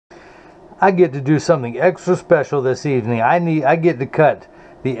I get to do something extra special this evening. I get to cut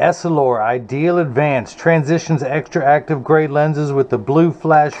the Essilor Ideal Advanced Transitions Extra Active Gray lenses with the blue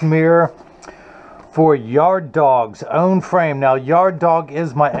flash mirror for Yard Dog's own frame. Now, Yard Dog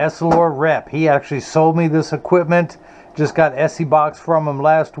is my Essilor rep. He actually sold me this equipment. Just got Essie box from him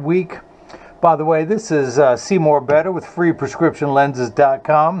last week. By the way, this is See More Better with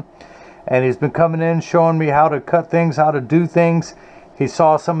freeprescriptionlenses.com. And he's been coming in showing me how to cut things, how to do things. He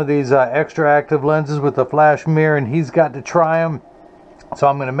saw some of these extra active lenses with the flash mirror, and he's got to try them. So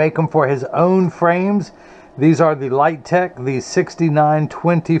I'm going to make them for his own frames. These are the Light Tech, the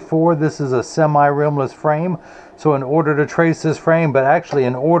 6924. This is a semi-rimless frame. So in order to trace this frame, but actually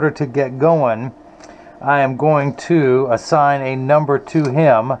in order to get going, I am going to assign a number to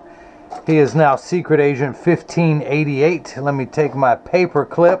him. He is now Secret Agent 1588. Let me take my paper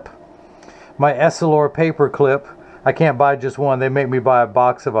clip, my Essilor paper clip. I can't buy just one. They make me buy a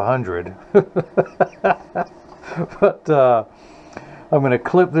box of 100. But I'm going to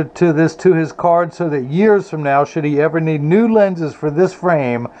clip this to his card so that years from now, should he ever need new lenses for this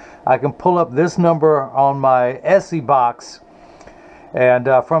frame, I can pull up this number on my Essie box. And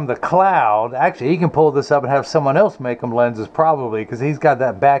from the cloud, actually he can pull this up and have someone else make him lenses probably, because he's got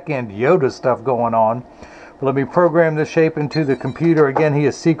that back-end Yoda stuff going on. But let me program the shape into the computer. Again, he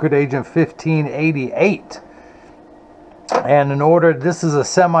is Secret Agent 1588. And in order, this is a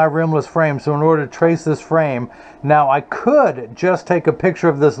semi-rimless frame, so in order to trace this frame, now I could just take a picture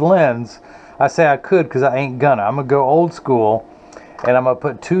of this lens. I say I could because I ain't gonna. I'm gonna go old school, and I'm gonna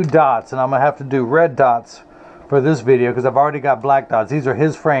put 2 dots, and I'm gonna have to do red dots for this video because I've already got black dots. These are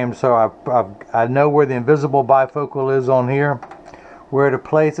his frames, so I know where the invisible bifocal is on here, where to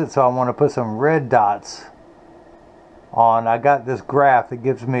place it, so I want to put some red dots on. I got this graph that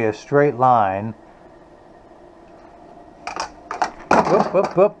gives me a straight line.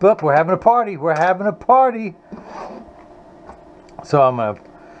 Whoop, whoop, whoop. We're having a party. We're having a party. So I'm gonna, if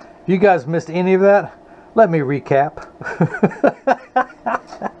you guys missed any of that, let me recap.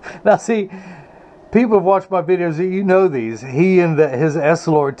 Now see, people have watched my videos, you know these. He and his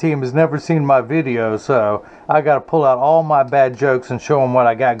Essilor team has never seen my video, so I got to pull out all my bad jokes and show them what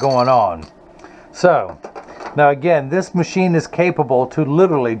I got going on. So, now again, this machine is capable to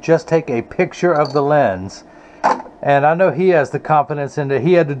literally just take a picture of the lens. And I know he has the confidence in it.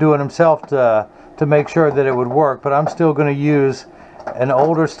 He had to do it himself to make sure that it would work, but I'm still going to use an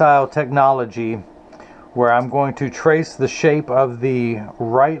older style technology where I'm going to trace the shape of the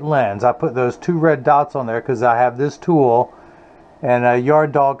right lens. I put those 2 red dots on there because I have this tool, and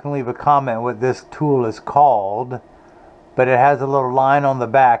Yard Dog can leave a comment what this tool is called, but it has a little line on the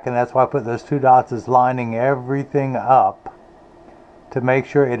back, and that's why I put those 2 dots, is lining everything up to make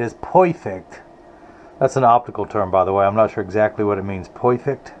sure it is perfect. That's an optical term, by the way. I'm not sure exactly what it means,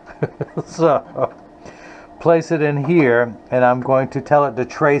 perfect. So place it in here, and I'm going to tell it to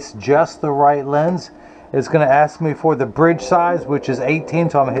trace just the right lens. It's going to ask me for the bridge size, which is 18,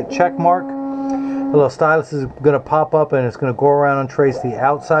 so I'm going to hit check mark. The little stylus is going to pop up, and it's going to go around and trace the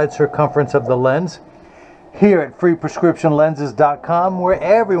outside circumference of the lens. Here at freeprescriptionlenses.com, where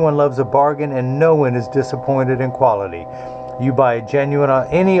everyone loves a bargain and no one is disappointed in quality. You buy a genuine,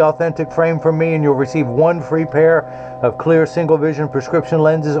 any authentic frame from me, and you'll receive 1 free pair of clear single vision prescription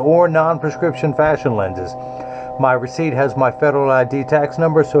lenses or non-prescription fashion lenses. My receipt has my federal ID tax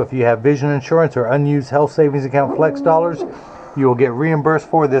number, so if you have vision insurance or unused health savings account flex dollars, you will get reimbursed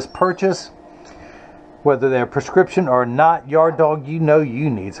for this purchase. Whether they're prescription or not, Yard Dog, you know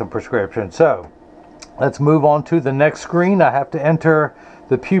you need some prescription. So let's move on to the next screen. I have to enter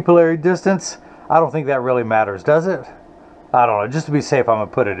the pupillary distance. I don't think that really matters, does it? I don't know. Just to be safe, I'm going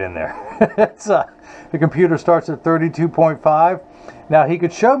to put it in there. The computer starts at 32.5. Now, he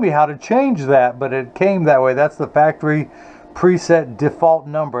could show me how to change that, but it came that way. That's the factory preset default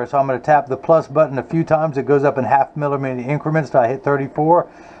number. So I'm going to tap the plus button a few times. It goes up in 0.5 millimeter increments till I hit 34.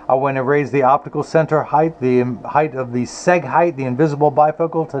 I went and raised the optical center height, the height of the seg height, the invisible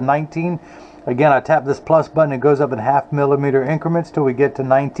bifocal, to 19. Again, I tap this plus button. It goes up in 0.5 millimeter increments till we get to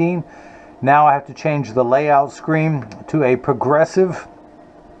 19. Now I have to change the layout screen to a progressive.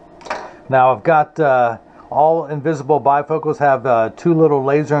 Now I've got all invisible bifocals have 2 little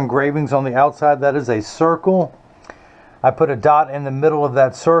laser engravings on the outside. That is a circle. I put a dot in the middle of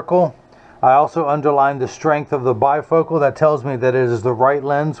that circle. I also underline the strength of the bifocal. That tells me that it is the right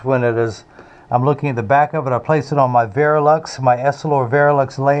lens when it is. I'm looking at the back of it. I place it on my Verilux, my Essilor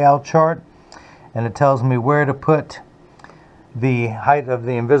Verilux layout chart, and it tells me where to put the height of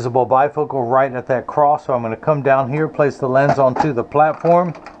the invisible bifocal right at that cross. So I'm going to come down here, place the lens onto the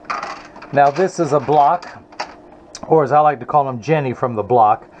platform. Now this is a block or as I like to call him, Jenny from the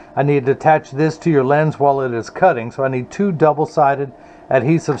block. I need to attach this to your lens while it is cutting, so I need 2 double-sided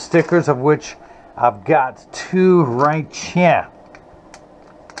adhesive stickers, of which I've got 2 right here.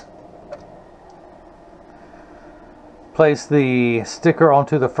 Place the sticker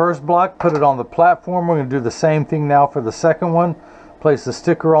onto the first block, put it on the platform. We're going to do the same thing now for the second one. Place the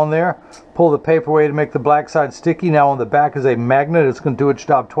sticker on there, pull the paper away to make the black side sticky. Now on the back is a magnet. It's going to do its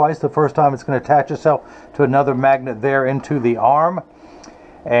job twice. The first time it's going to attach itself to another magnet there into the arm.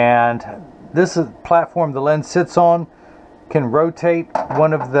 And this is the platform the lens sits on. Can rotate.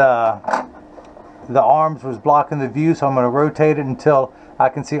 One of the arms was blocking the view, so I'm going to rotate it until I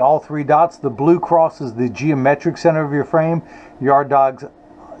can see all 3 dots. The blue cross is the geometric center of your frame. Yard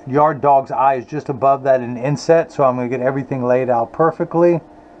Dog's eye is just above that in inset, so I'm going to get everything laid out perfectly.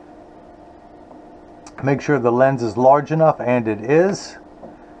 Make sure the lens is large enough, and it is.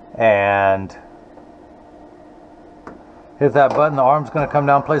 And hit that button. The arm's going to come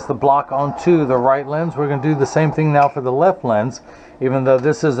down, place the block onto the right lens. We're going to do the same thing now for the left lens. Even though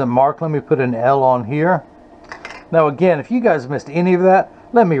this isn't marked, let me put an L on here. Now again, if you guys missed any of that,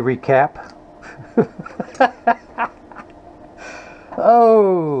 let me recap.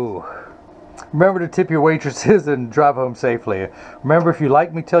 Oh, remember to tip your waitresses and drive home safely. Remember, if you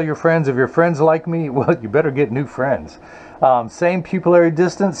like me, tell your friends. If your friends like me, well, you better get new friends. Same pupillary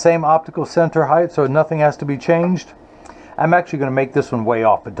distance, same optical center height, so nothing has to be changed. I'm actually going to make this one way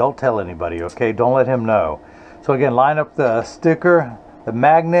off, but don't tell anybody, okay? Don't let him know. So again, line up the sticker, the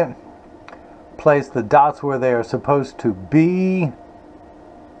magnet, place the dots where they are supposed to be,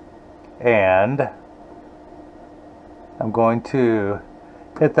 and I'm going to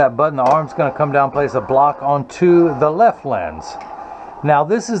hit that button. The arm's going to come down, place a block onto the left lens. Now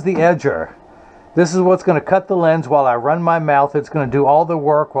this is the edger. This is what's going to cut the lens while I run my mouth. It's going to do all the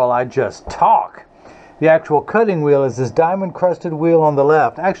work while I just talk. The actual cutting wheel is this diamond crusted wheel on the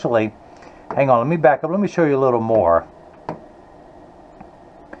left. Actually, hang on, let me back up. Let me show you a little more.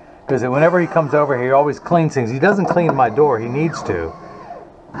 Because whenever he comes over here, he always cleans things. He doesn't clean my door. He needs to.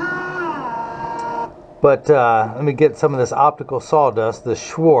 But let me get some of this optical sawdust, the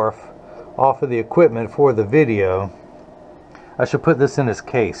Schwarf, off of the equipment for the video. I should put this in his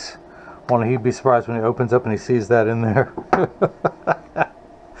case. He'd be surprised when he opens up and he sees that in there.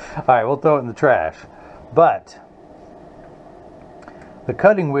 Alright, we'll throw it in the trash. But the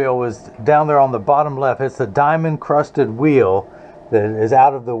cutting wheel was down there on the bottom left. It's the diamond crusted wheel that is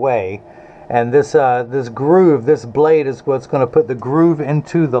out of the way. And this groove, this blade is what's going to put the groove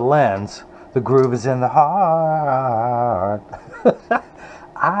into the lens. The groove is in the heart.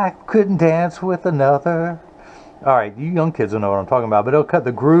 I couldn't dance with another. Alright, you young kids will know what I'm talking about. But it'll cut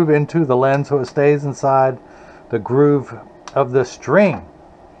the groove into the lens so it stays inside the groove of the string.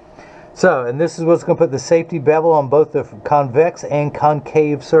 So, and this is what's going to put the safety bevel on both the convex and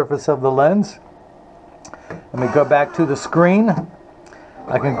concave surface of the lens. Let me go back to the screen.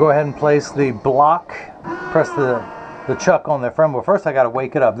 I can go ahead and place the block, press the chuck on the front. Well, first I got to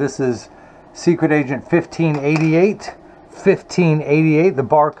wake it up. This is Secret Agent 1588. 1588, the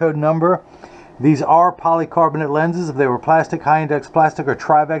barcode number. These are polycarbonate lenses. If they were plastic, high index plastic, or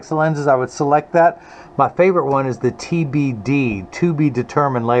Trivex lenses, I would select that. My favorite one is the TBD, to be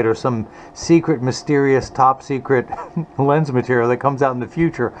determined later, some secret, mysterious, top secret lens material that comes out in the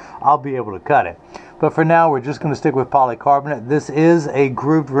future. I'll be able to cut it. But for now, we're just going to stick with polycarbonate. This is a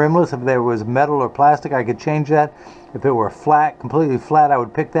grooved rimless. If there was metal or plastic, I could change that. If it were flat, completely flat, I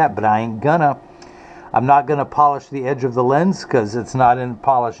would pick that, but I ain't gonna. I'm not gonna polish the edge of the lens because it's not in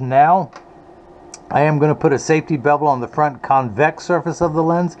polish now. I am going to put a safety bevel on the front convex surface of the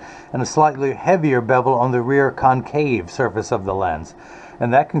lens and a slightly heavier bevel on the rear concave surface of the lens.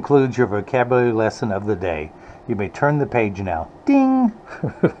 And that concludes your vocabulary lesson of the day. You may turn the page now. Ding!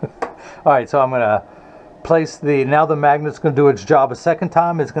 Alright, so I'm going to place now the magnet's going to do its job a second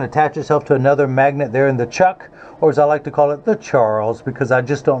time. It's going to attach itself to another magnet there in the chuck, or as I like to call it, the Charles, because I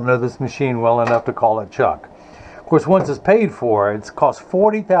just don't know this machine well enough to call it chuck. Of course, once it's paid for, it's cost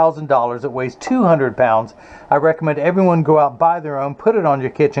 $40,000. It weighs 200 pounds. I recommend everyone go out, buy their own, put it on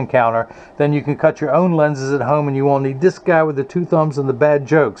your kitchen counter. Then you can cut your own lenses at home and you won't need this guy with the 2 thumbs and the bad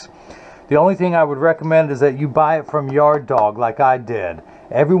jokes. The only thing I would recommend is that you buy it from Yard Dog like I did.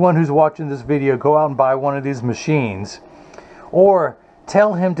 Everyone who's watching this video, go out and buy one of these machines. Or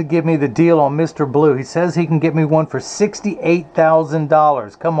tell him to give me the deal on Mr. Blue. He says he can get me one for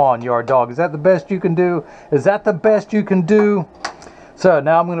 $68,000. Come on, Yard Dog. Is that the best you can do? Is that the best you can do? So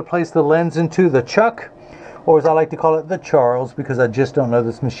now I'm going to place the lens into the chuck, or as I like to call it, the Charles, because I just don't know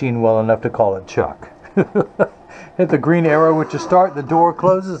this machine well enough to call it chuck. Hit the green arrow with your start. The door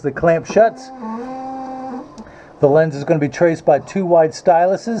closes. The clamp shuts. The lens is going to be traced by 2 white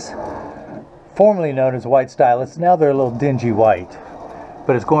styluses, formerly known as white styluses. Now they're a little dingy white.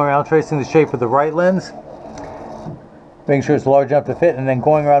 But it's going around tracing the shape of the right lens, making sure it's large enough to fit, and then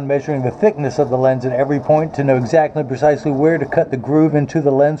going around measuring the thickness of the lens at every point to know exactly precisely where to cut the groove into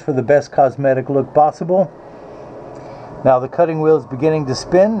the lens for the best cosmetic look possible. Now the cutting wheel is beginning to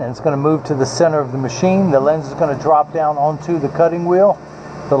spin, and it's going to move to the center of the machine. The lens is going to drop down onto the cutting wheel.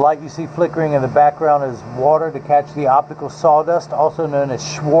 The light you see flickering in the background is water to catch the optical sawdust, also known as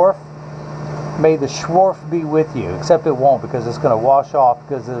swarf. May the swarf be with you, except it won't, because it's going to wash off,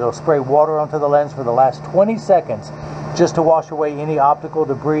 because it'll spray water onto the lens for the last 20 seconds just to wash away any optical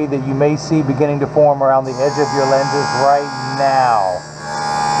debris that you may see beginning to form around the edge of your lenses right now.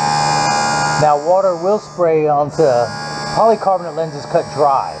 Now water will spray onto polycarbonate lenses cut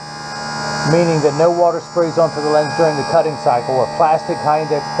dry, meaning that no water sprays onto the lens during the cutting cycle, where plastic,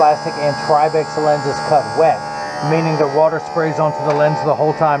 high-index plastic, and Tribex lenses cut wet, meaning that water sprays onto the lens the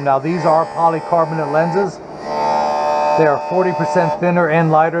whole time. Now these are polycarbonate lenses. They are 40% thinner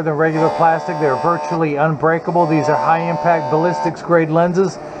and lighter than regular plastic. They are virtually unbreakable. These are high-impact ballistics grade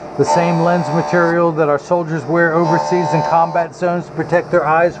lenses, the same lens material that our soldiers wear overseas in combat zones to protect their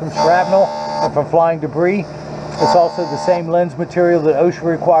eyes from shrapnel and from flying debris. It's also the same lens material that OSHA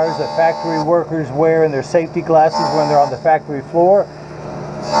requires that factory workers wear in their safety glasses when they're on the factory floor.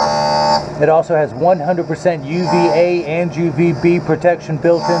 It also has 100% UVA and UVB protection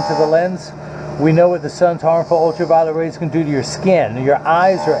built into the lens. We know what the sun's harmful ultraviolet rays can do to your skin. Your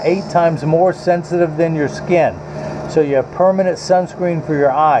eyes are 8 times more sensitive than your skin. So you have permanent sunscreen for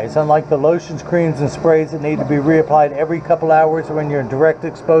your eyes, unlike the lotions, creams, and sprays that need to be reapplied every couple hours when you're in direct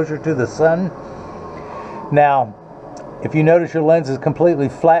exposure to the sun. Now, if you notice your lens is completely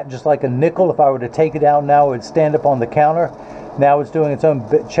flat, just like a nickel, if I were to take it out now, it would stand up on the counter. Now it's doing its own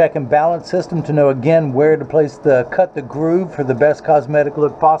check and balance system to know again where to place cut the groove for the best cosmetic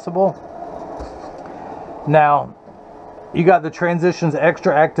look possible. Now, you got the Transitions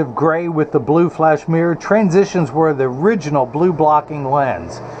XTRAactive Gray with the blue flash mirror. Transitions were the original blue blocking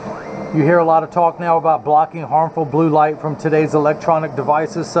lens. You hear a lot of talk now about blocking harmful blue light from today's electronic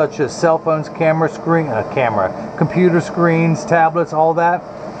devices, such as cell phones, computer screens, tablets, all that.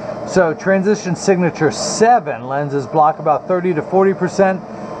 So Transition Signature 7 lenses block about 30 to 40%.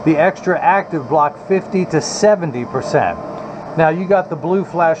 The XTRAactive block 50 to 70%. Now you got the blue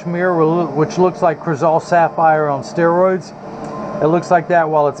flash mirror, which looks like Crizal Sapphire on steroids. It looks like that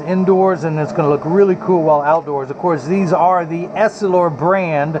while it's indoors, and it's going to look really cool while outdoors. Of course, these are the Essilor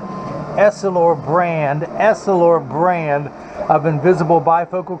brand of invisible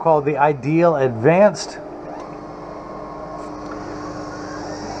bifocal called the Ideal Advanced.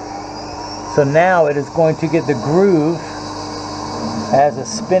 So now it is going to get the groove. It has a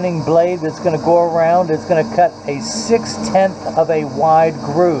spinning blade that's going to go around. It's going to cut a 6/10 of a wide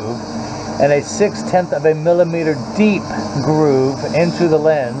groove and a 6/10 of a millimeter deep groove into the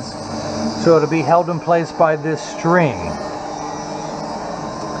lens. So it'll be held in place by this string.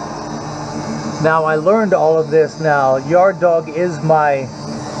 Now I learned all of this now. Yard Dog is my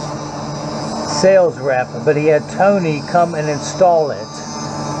sales rep, but he had Tony come and install it.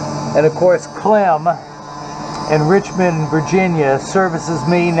 And of course Clem in Richmond, Virginia services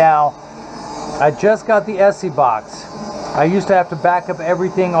me now. I just got the Essie box. I used to have to back up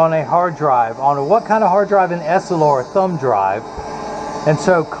everything on a hard drive. On a what kind of hard drive? An Essilor thumb drive. And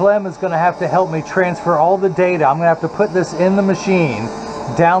so Clem is going to have to help me transfer all the data. I'm going to have to put this in the machine,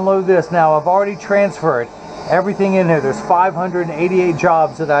 download this. Now I've already transferred everything in here. There's 588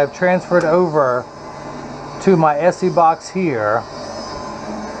 jobs that I've transferred over to my Essie box here.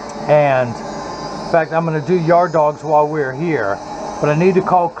 And in fact, I'm going to do Yard Dogs while we're here. But I need to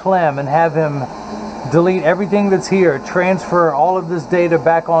call Clem and have him delete everything that's here, transfer all of this data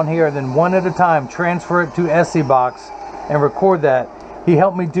back on here, and then one at a time transfer it to Essie box and record that. He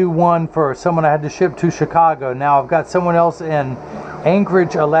helped me do one for someone I had to ship to Chicago. Now I've got someone else in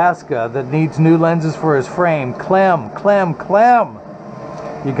Anchorage, Alaska that needs new lenses for his frame. Clem,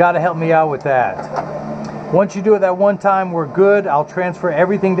 you got to help me out with that. Once you do it that one time, we're good. I'll transfer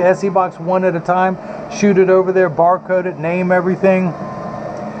everything to Essie box one at a time, shoot it over there, barcode it, name everything.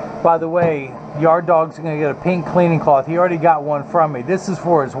 By the way, Yard Dog's going to get a pink cleaning cloth. He already got one from me. This is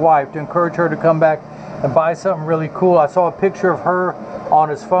for his wife, to encourage her to come back and buy something really cool. I saw a picture of her on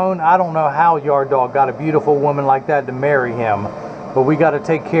his phone. I don't know how Yard Dog got a beautiful woman like that to marry him, but we got to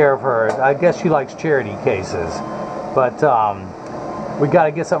take care of her. I guess she likes charity cases. But we got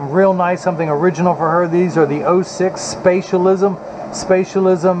to get something real nice, something original for her. These are the 06 Spatialism.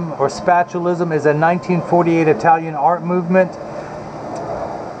 Spatialism or Spatulism is a 1948 Italian art movement.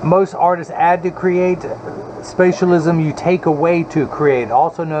 most artists add to create. Spatialism you take away to create,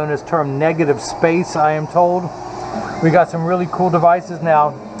 also known as term negative space, I am told. We got some really cool devices.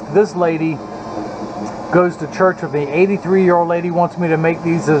 Now, this lady goes to church with me. 83-year-old lady wants me to make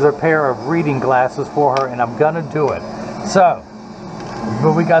these as a pair of reading glasses for her, and I'm gonna do it. So,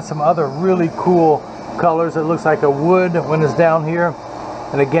 but we got some other really cool colors. It looks like a wood when it's down here.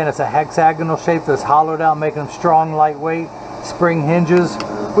 And again, it's a hexagonal shape that's hollowed out, making them strong, lightweight, spring hinges.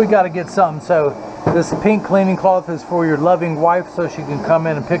 We got to get something. So this pink cleaning cloth is for your loving wife, so she can come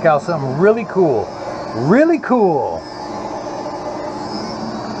in and pick out something really cool. Really cool.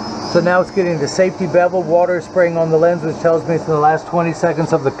 So now it's getting the safety bevel, water spraying on the lens, which tells me it's in the last 20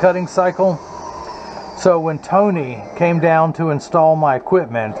 seconds of the cutting cycle. So when Tony came down to install my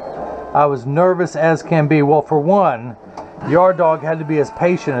equipment, I was nervous as can be. Well, for one, Yard Dog had to be as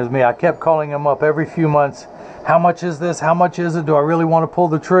patient as me. I kept calling him up every few months. How much is this? How much is it? Do I really want to pull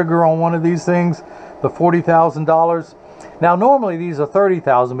the trigger on one of these things? The $40,000. Now, normally these are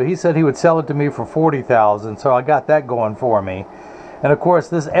 $30,000, but he said he would sell it to me for $40,000, so I got that going for me. And of course,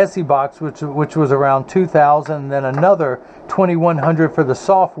 this Essie box, which was around $2,000, and then another $2,100 for the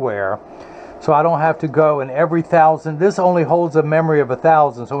software. So I don't have to go and every 1,000. This only holds a memory of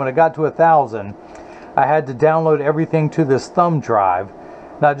 1,000. So when it got to 1,000, I had to download everything to this thumb drive.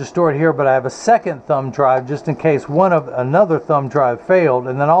 Not just store it here, but I have a second thumb drive just in case another thumb drive failed,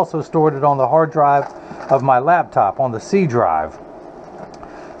 and then also stored it on the hard drive of my laptop on the C drive.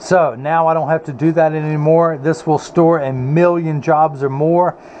 So now I don't have to do that anymore. This will store 1,000,000 jobs or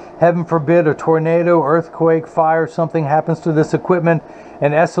more. Heaven forbid a tornado, earthquake, fire, something happens to this equipment,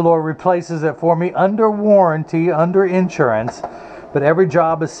 and Essilor replaces it for me under warranty, under insurance. But every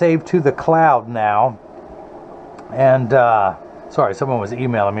job is saved to the cloud now. And sorry, someone was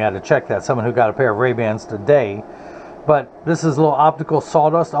emailing me. I had to check that. Someone who got a pair of Ray-Bans today. But this is a little optical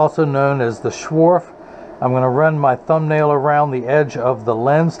sawdust, also known as the Schwarf. I'm going to run my thumbnail around the edge of the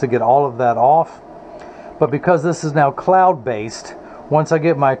lens to get all of that off. But because this is now cloud-based, once I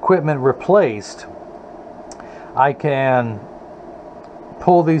get my equipment replaced, I can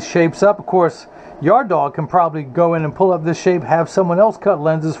pull these shapes up. Of course, Yard Dog can probably go in and pull up this shape, have someone else cut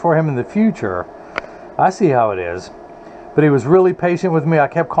lenses for him in the future. I see how it is. But he was really patient with me. I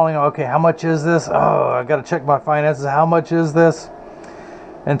kept calling him, okay, how much is this? Oh, I got to check my finances. How much is this?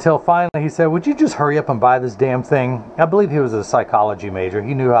 Until finally he said, would you just hurry up and buy this damn thing? I believe he was a psychology major.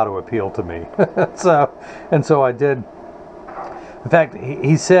 He knew how to appeal to me. So I did. In fact,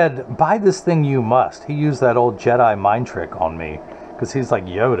 he said, buy this thing you must. He used that old Jedi mind trick on me because he's like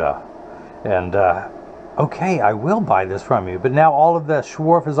Yoda. And okay, I will buy this from you. But now all of that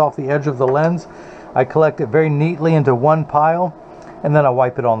Schwarf is off the edge of the lens. I collect it very neatly into one pile, and then I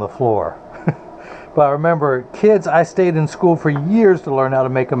wipe it on the floor. But remember, kids, I stayed in school for years to learn how to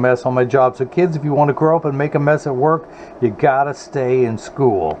make a mess on my job. So kids, if you want to grow up and make a mess at work, you gotta stay in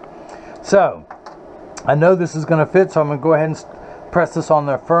school. So I know this is going to fit, so I'm going to go ahead and press this on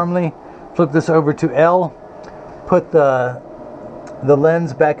there firmly. Flip this over to L. Put the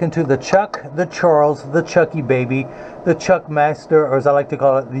lens back into the Chuck, the Charles, the Chucky baby, the Chuck Master, or as I like to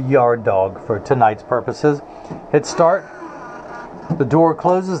call it, the Yard Dog for tonight's purposes. Hit start. The door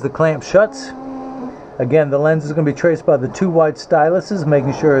closes, the clamp shuts. Again, the lens is going to be traced by the two white styluses,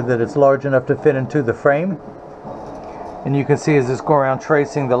 making sure that it's large enough to fit into the frame. And you can see as it's going around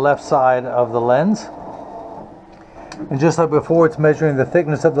tracing the left side of the lens. And just like before, it's measuring the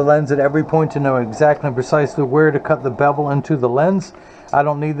thickness of the lens at every point to know exactly and precisely where to cut the bevel into the lens. I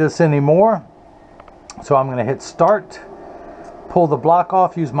don't need this anymore. So I'm going to hit start, pull the block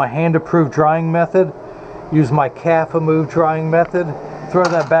off, use my hand-approved drying method, use my calf-approved drying method, throw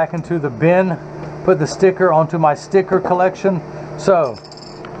that back into the bin, put the sticker onto my sticker collection. So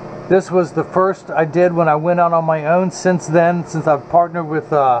this was the first I did when I went out on my own. Since then, since I've partnered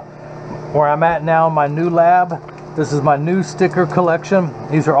with where I'm at now, my new lab, this is my new sticker collection.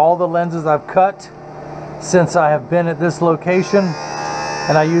 These are all the lenses I've cut since I have been at this location,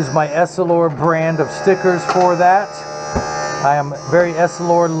 and I use my Essilor brand of stickers for that. I am very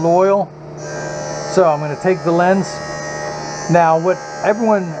Essilor loyal. So I'm going to take the lens. Now,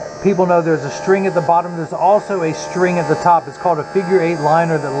 people know there's a string at the bottom. There's also a string at the top. It's called a figure 8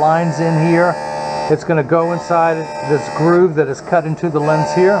 liner that lines in here. It's going to go inside this groove that is cut into the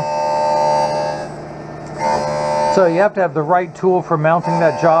lens here. So you have to have the right tool for mounting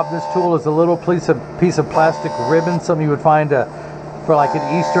that job. This tool is a little piece of plastic ribbon, something you would find for like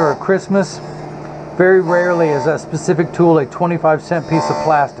an Easter or Christmas. Very rarely is that specific tool a 25-cent piece of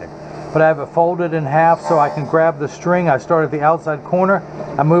plastic. But I have it folded in half so I can grab the string. I start at the outside corner.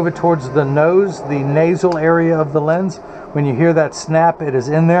 I move it towards the nose, the nasal area of the lens, When you hear that snap, it is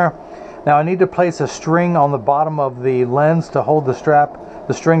in there. Now I need to place a string on the bottom of the lens to hold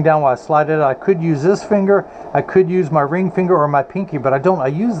the string down while I slide it. I could use this finger, I could use my ring finger or my pinky, but I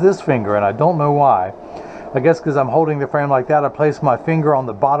use this finger, and I don't know why. I guess because I'm holding the frame like that. I place my finger on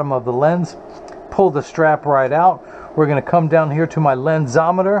the bottom of the lens, pull the strap right out. We're going to come down here to my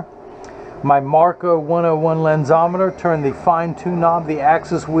lensometer, my Marco 101 lensometer, turn the fine tune knob, the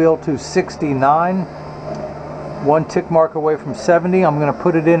axis wheel to 69. One tick mark away from 70. I'm going to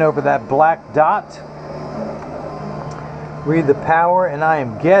put it in over that black dot. Read the power, and I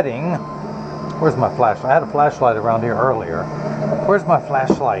am getting... Where's my flashlight? I had a flashlight around here earlier. Where's my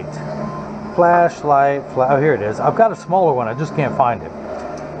flashlight? Oh, here it is. I've got a smaller one. I just can't find it.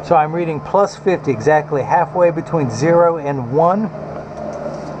 So I'm reading plus 50, exactly halfway between 0 and 1.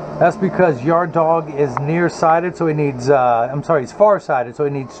 That's because Yard Dog is nearsighted, so he needs... he's farsighted, so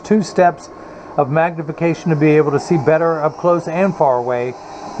he needs 2 steps of magnification to be able to see better up close and far away.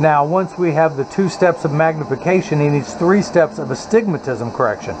 Now, once we have the 2 steps of magnification, he needs 3 steps of astigmatism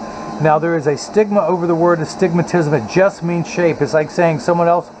correction. Now, there is a stigma over the word astigmatism. It just means shape. It's like saying someone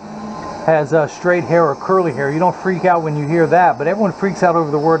else has straight hair or curly hair. You don't freak out when you hear that, but everyone freaks out over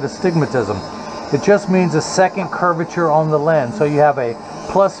the word astigmatism. It just means a second curvature on the lens. So you have a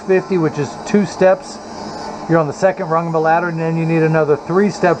plus 50, which is 2 steps. You're on the second rung of the ladder, and then you need another 3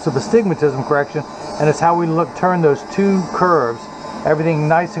 steps of astigmatism correction, and it's how we turn those 2 curves. Everything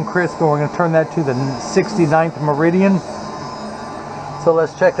nice and crisp, and we're going to turn that to the 69th meridian. So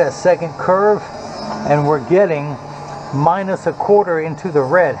let's check that second curve, and we're getting minus a quarter into the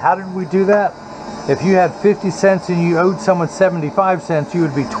red. How did we do that? If you had 50 cents and you owed someone 75 cents, you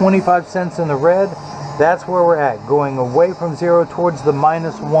would be 25 cents in the red. That's where we're at, going away from 0 towards the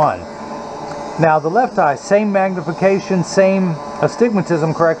minus 1. Now the left eye, same magnification, same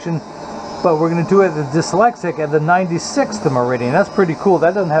astigmatism correction, but we're going to do it the dyslexic at the 96th meridian. That's pretty cool.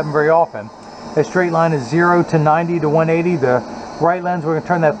 That doesn't happen very often. A straight line is 0 to 90 to 180. The right lens, we're going to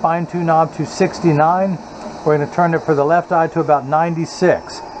turn that fine tune knob to 69. We're going to turn it for the left eye to about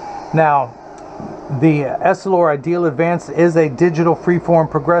 96. Now, the Essilor Ideal Advanced is a digital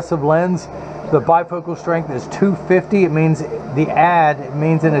freeform progressive lens. The bifocal strength is 250. It means it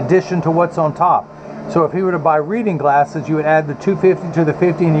means in addition to what's on top. So if he were to buy reading glasses, you would add the 250 to the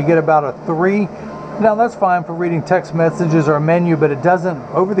 50 and you get about a 3. Now that's fine for reading text messages or a menu, but it doesn't,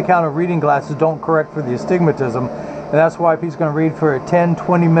 over-the-counter reading glasses don't correct for the astigmatism. And that's why if he's going to read for 10,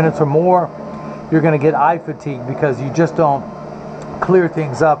 20 minutes or more, you're going to get eye fatigue because you just don't clear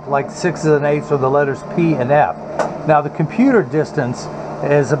things up like 6s and 8s or the letters P and F. Now the computer distance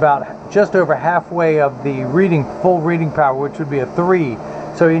is about just over halfway of the full reading power, which would be a 3.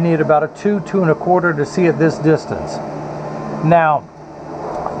 So you need about a 2, 2 1/4 to see at this distance. Now,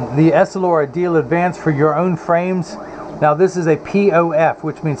 the Essilor Ideal Advanced for your own frames. Now this is a POF,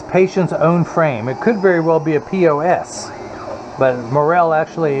 which means patient's own frame. It could very well be a POS, but Morel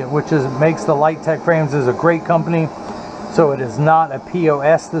actually, makes the Light Tech frames, is a great company. So it is not a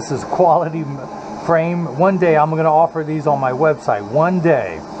POS. This is quality frame. One day I'm going to offer these on my website. One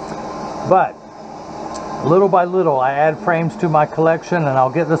day. But little by little I add frames to my collection, and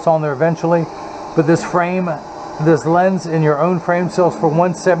I'll get this on there eventually. But this lens in your own frame sells for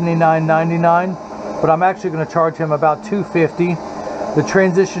 $179.99, but I'm actually going to charge him about $250. The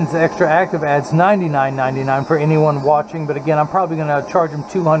Transitions XTRAactive adds $99.99 for anyone watching, but again, I'm probably going to charge him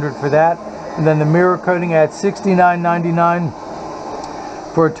 $200 for that. And then the mirror coating adds $69.99.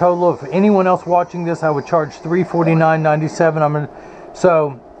 For a total of anyone else watching this, I would charge $349.97.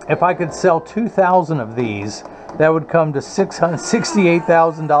 So if I could sell 2,000 of these, that would come to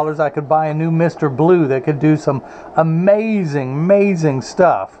 $68,000. I could buy a new Mr. Blue that could do some amazing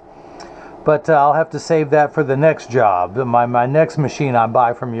stuff. But I'll have to save that for the next job, my next machine I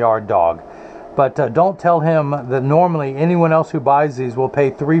buy from Yard Dog. But don't tell him that normally anyone else who buys these will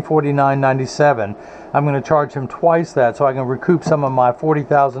pay $349.97. I'm going to charge him twice that so I can recoup some of my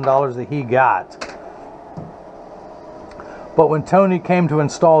 $40,000 that he got. But when Tony came to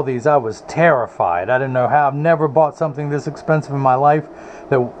install these, I was terrified. I didn't know how. I've never bought something this expensive in my life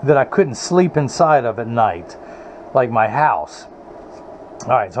that I couldn't sleep inside of at night, like my house.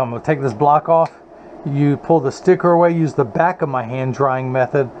 Alright, so I'm going to take this block off. You pull the sticker away, use the back of my hand drying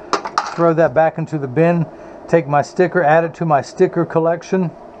method. Throw that back into the bin. Take my sticker, add it to my sticker collection.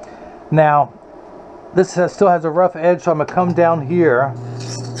 Now, this still has a rough edge, so I'm going to come down here.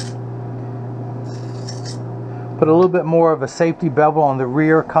 Put a little bit more of a safety bevel on the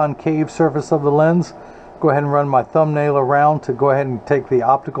rear concave surface of the lens. Go ahead and run my thumbnail around to go ahead and take the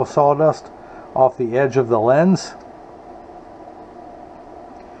optical sawdust off the edge of the lens.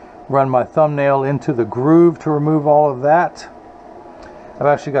 Run my thumbnail into the groove to remove all of that. I've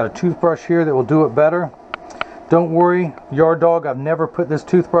actually got a toothbrush here that will do it better. Don't worry, Yard Dog, I've never put this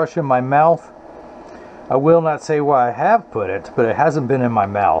toothbrush in my mouth. I will not say where I have put it, but it hasn't been in my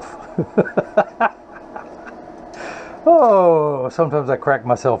mouth. Oh, sometimes I crack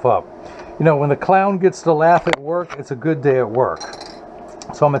myself up. You know, when the clown gets to laugh at work, it's a good day at work.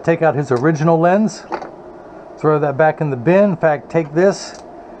 So I'm going to take out his original lens, throw that back in the bin. In fact, take this.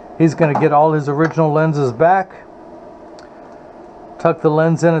 He's going to get all his original lenses back. Tuck the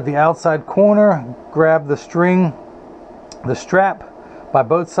lens in at the outside corner. Grab the string, the strap by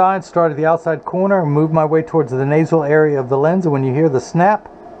both sides. Start at the outside corner and move my way towards the nasal area of the lens. And when you hear the snap,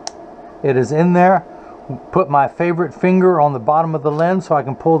 it is in there. Put my favorite finger on the bottom of the lens so I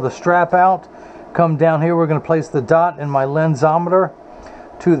can pull the strap out. Come down here. We're going to place the dot in my lensometer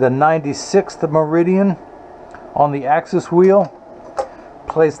to the 96th meridian on the axis wheel.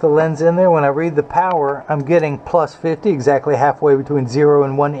 Place the lens in there. When I read the power, I'm getting plus 50, exactly halfway between 0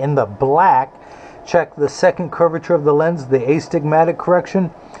 and 1 in the black. Check the second curvature of the lens, the astigmatic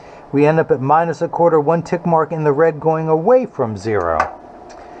correction. We end up at minus a quarter, 1 tick mark in the red going away from 0.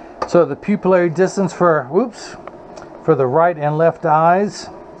 So the pupillary distance for the right and left eyes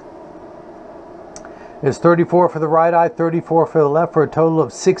is 34 for the right eye, 34 for the left, for a total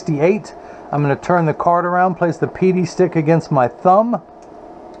of 68. I'm going to turn the card around, place the PD stick against my thumb.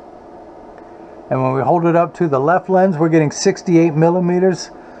 And when we hold it up to the left lens, we're getting 68 millimeters.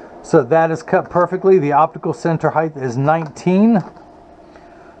 So that is cut perfectly. The optical center height is 19.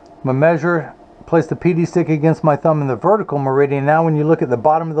 My measure, place the PD stick against my thumb in the vertical meridian. Now when you look at the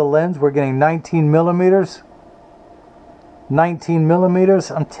bottom of the lens, we're getting 19 millimeters. 19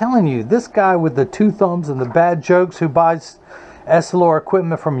 millimeters. I'm telling you, this guy with the 2 thumbs and the bad jokes who buys Essilor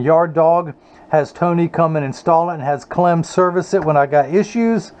equipment from Yard Dog, has Tony come and install it and has Clem service it when I got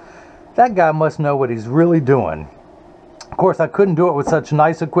issues. That guy must know what he's really doing. Of course, I couldn't do it with such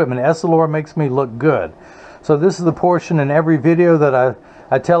nice equipment. Essilor makes me look good. So this is the portion in every video that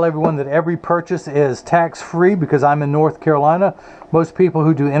I tell everyone that every purchase is tax-free because I'm in North Carolina. Most people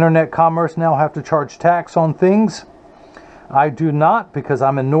who do internet commerce now have to charge tax on things. I do not because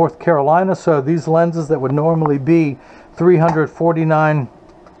I'm in North Carolina. So these lenses that would normally be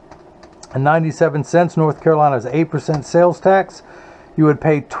 $349.97, North Carolina's 8% sales tax. You would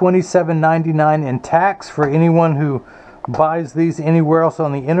pay $27.99 in tax for anyone who buys these anywhere else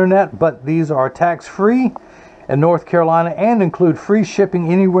on the internet, but these are tax-free in North Carolina and include free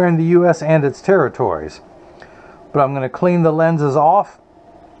shipping anywhere in the U.S. and its territories. But I'm going to clean the lenses off.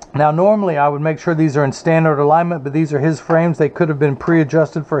 Now normally I would make sure these are in standard alignment, but these are his frames. They could have been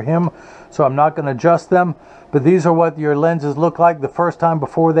pre-adjusted for him, so I'm not going to adjust them. But these are what your lenses look like the first time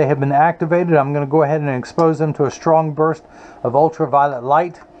before they have been activated. I'm going to go ahead and expose them to a strong burst of ultraviolet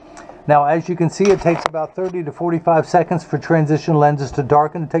light. Now as you can see, it takes about 30 to 45 seconds for transition lenses to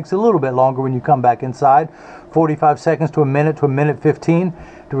darken. It takes a little bit longer when you come back inside. 45 seconds to a minute 15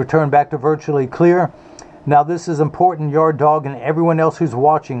 to return back to virtually clear. Now this is important, Yard Dog and everyone else who's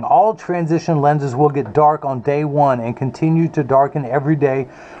watching. All transition lenses will get dark on day 1 and continue to darken every day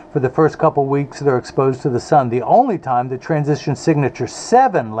for the first couple weeks they're exposed to the sun. The only time the transition signature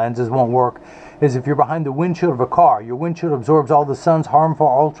 7 lenses won't work is if you're behind the windshield of a car. Your windshield absorbs all the sun's harmful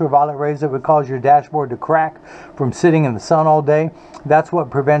ultraviolet rays that would cause your dashboard to crack from sitting in the sun all day. That's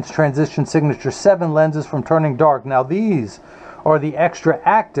what prevents transition signature 7 lenses from turning dark. Now these are the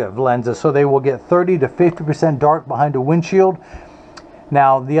XTRAactive lenses, so they will get 30 to 50% dark behind a windshield.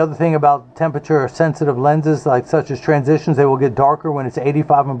 Now the other thing about temperature sensitive lenses like such as transitions, they will get darker when it's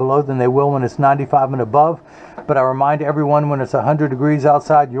 85 and below than they will when it's 95 and above. But I remind everyone, when it's 100 degrees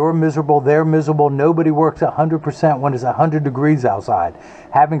outside, you're miserable, they're miserable. Nobody works 100% when it's 100 degrees outside.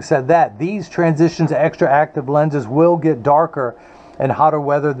 Having said that, these transitions XTRAactive lenses will get darker in hotter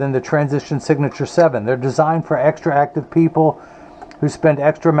weather than the transition signature 7. They're designed for XTRAactive people who spend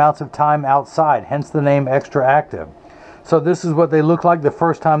extra amounts of time outside, hence the name XTRAactive. So this is what they look like the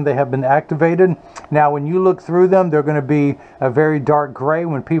first time they have been activated. Now when you look through them, they're going to be a very dark gray.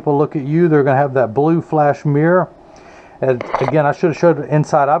 When people look at you, they're going to have that blue flash mirror. And again, I should have showed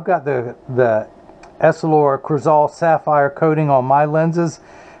inside. I've got the Essilor Crizal Sapphire coating on my lenses.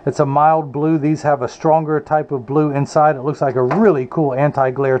 It's a mild blue. These have a stronger type of blue inside. It looks like a really cool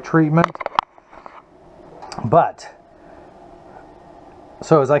anti-glare treatment. But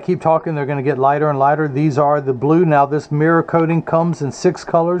so as I keep talking, they're going to get lighter and lighter. These are the blue. Now this mirror coating comes in 6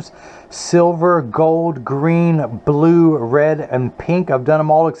 colors: silver, gold, green, blue, red, and pink. I've done them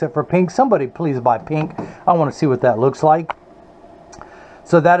all except for pink. Somebody please buy pink. I want to see what that looks like.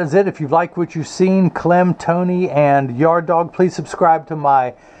 So that is it. If you like what you've seen, Clem, Tony, and Yard Dog, please subscribe to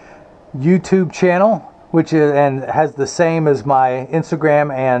my YouTube channel, which is and has the same as my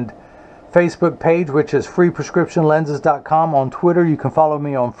Instagram and Facebook page, which is freeprescriptionlenses.com. On Twitter, you can follow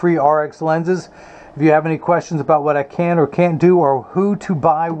me on FreeRxLenses. If you have any questions about what I can or can't do, or who to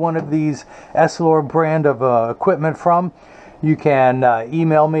buy one of these Essilor brand of equipment from, you can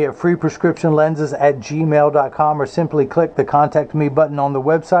email me at freeprescriptionlenses@gmail.com, or simply click the contact me button on the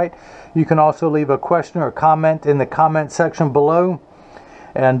website. You can also leave a question or comment in the comment section below.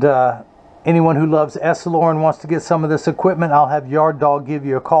 And anyone who loves Essilor and wants to get some of this equipment, I'll have Yard Dog give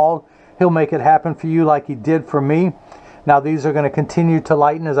you a call. He'll make it happen for you like he did for me. Now these are going to continue to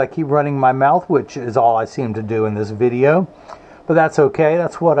lighten as I keep running my mouth, which is all I seem to do in this video. But that's okay.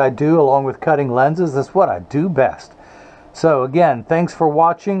 That's what I do, along with cutting lenses. That's what I do best. So again, thanks for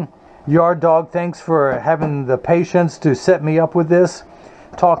watching. Yard Dog, thanks for having the patience to set me up with this,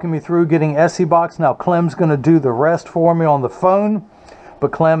 talking me through getting Essie-Box. Now Clem's going to do the rest for me on the phone.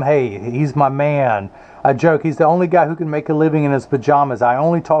 But Clem, hey, he's my man. I joke, he's the only guy who can make a living in his pajamas. I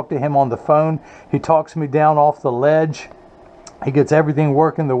only talk to him on the phone. He talks me down off the ledge. He gets everything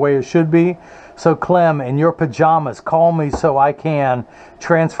working the way it should be. So Clem, in your pajamas, call me so I can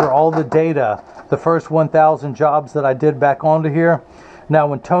transfer all the data, the first 1,000 jobs that I did, back onto here. Now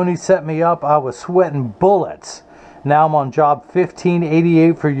when Tony set me up, I was sweating bullets. Now I'm on job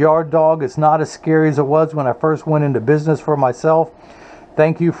 1588 for Yard Dog. It's not as scary as it was when I first went into business for myself.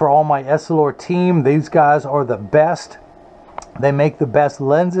 Thank you for all my Essilor team. These guys are the best. They make the best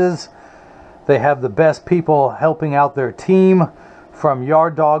lenses. They have the best people helping out their team. From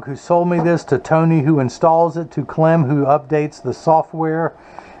Yard Dog, who sold me this, to Tony, who installs it, to Clem, who updates the software.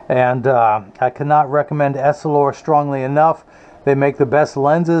 And I cannot recommend Essilor strongly enough. They make the best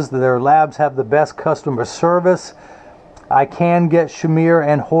lenses. Their labs have the best customer service. I can get Shamir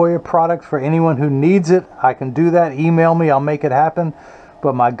and Hoya products for anyone who needs it. I can do that. Email me. I'll make it happen.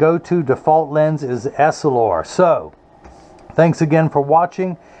 But my go-to default lens is Essilor. So, thanks again for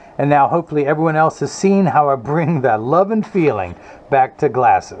watching. And now hopefully everyone else has seen how I bring that love and feeling back to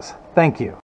glasses. Thank you.